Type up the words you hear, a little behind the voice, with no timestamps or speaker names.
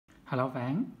Hello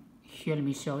Van, here let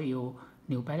me show you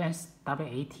New Balance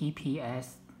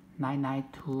WTAPS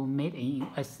 992 made in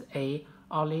USA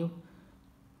Olive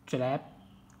Drab.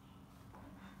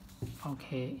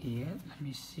 Okay, here let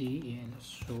me see here the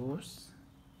shoes.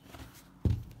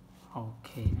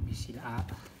 Okay, let me see the up.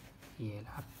 Here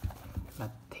the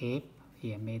tape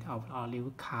here made of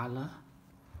olive color,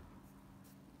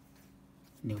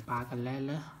 new bagger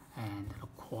leather, and the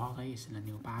quarter is the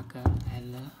new bagger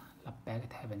leather. The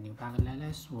back have a new bagger leather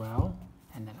as well,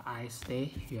 and the eye stay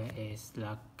here is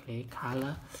the gray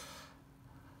color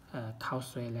cow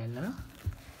suede leather,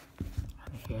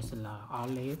 and here's the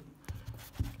olive,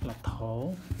 the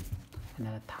toe, and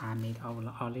the tie made of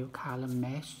the olive color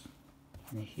mesh,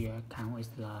 and here come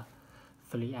with the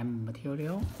 3M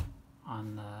material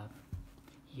on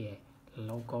the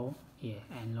logo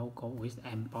and logo with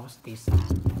embossed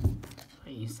design. So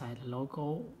inside the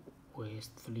logo with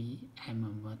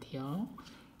 3M material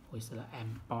with the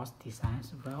embossed design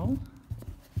as well.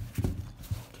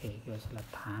 Okay, here's the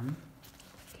time.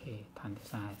 Okay, time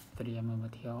design 3M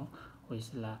material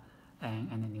with the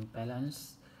and the New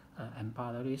Balance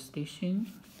embroidery stitching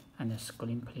and the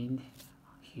screen print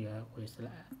here with the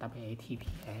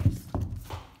WTAPS.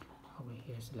 Okay,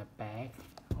 here's the back.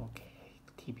 Okay,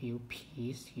 TPU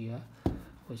piece here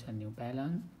with a New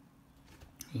Balance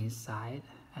inside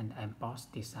and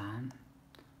embossed design.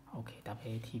 Okay,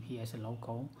 WTAPS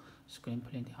logo, screen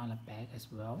printing on the back as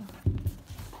well.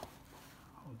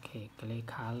 Okay, gray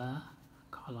color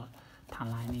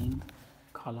tongue lining,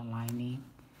 color lining,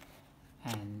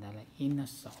 and the inner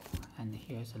sole. And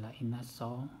here's the inner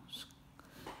sole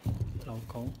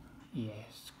logo.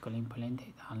 Yes, screen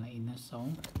printed on the inner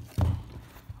sole.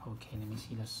 Okay, let me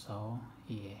see the sole.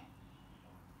 Yeah,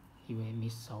 USA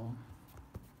midsole.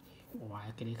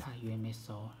 White gray color USA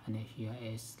midsole, and here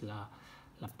is the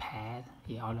pad,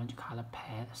 the orange color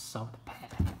pad, soft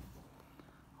pad.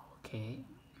 Okay.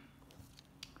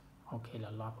 Okay,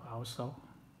 the lock also.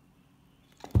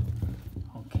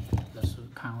 Okay, the shoe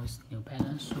comes with New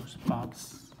Balance shoes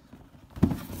box.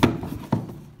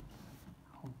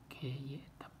 Okay, yeah,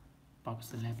 the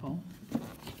box label.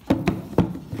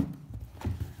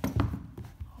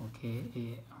 Okay,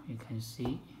 yeah, you can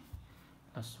see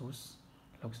the shoes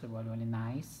looks really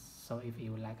nice. So if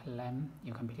you like them,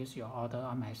 you can place your order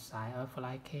on my site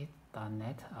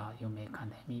flycake.net, or you may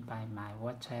contact me by my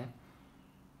WhatsApp.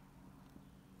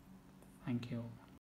 Thank you.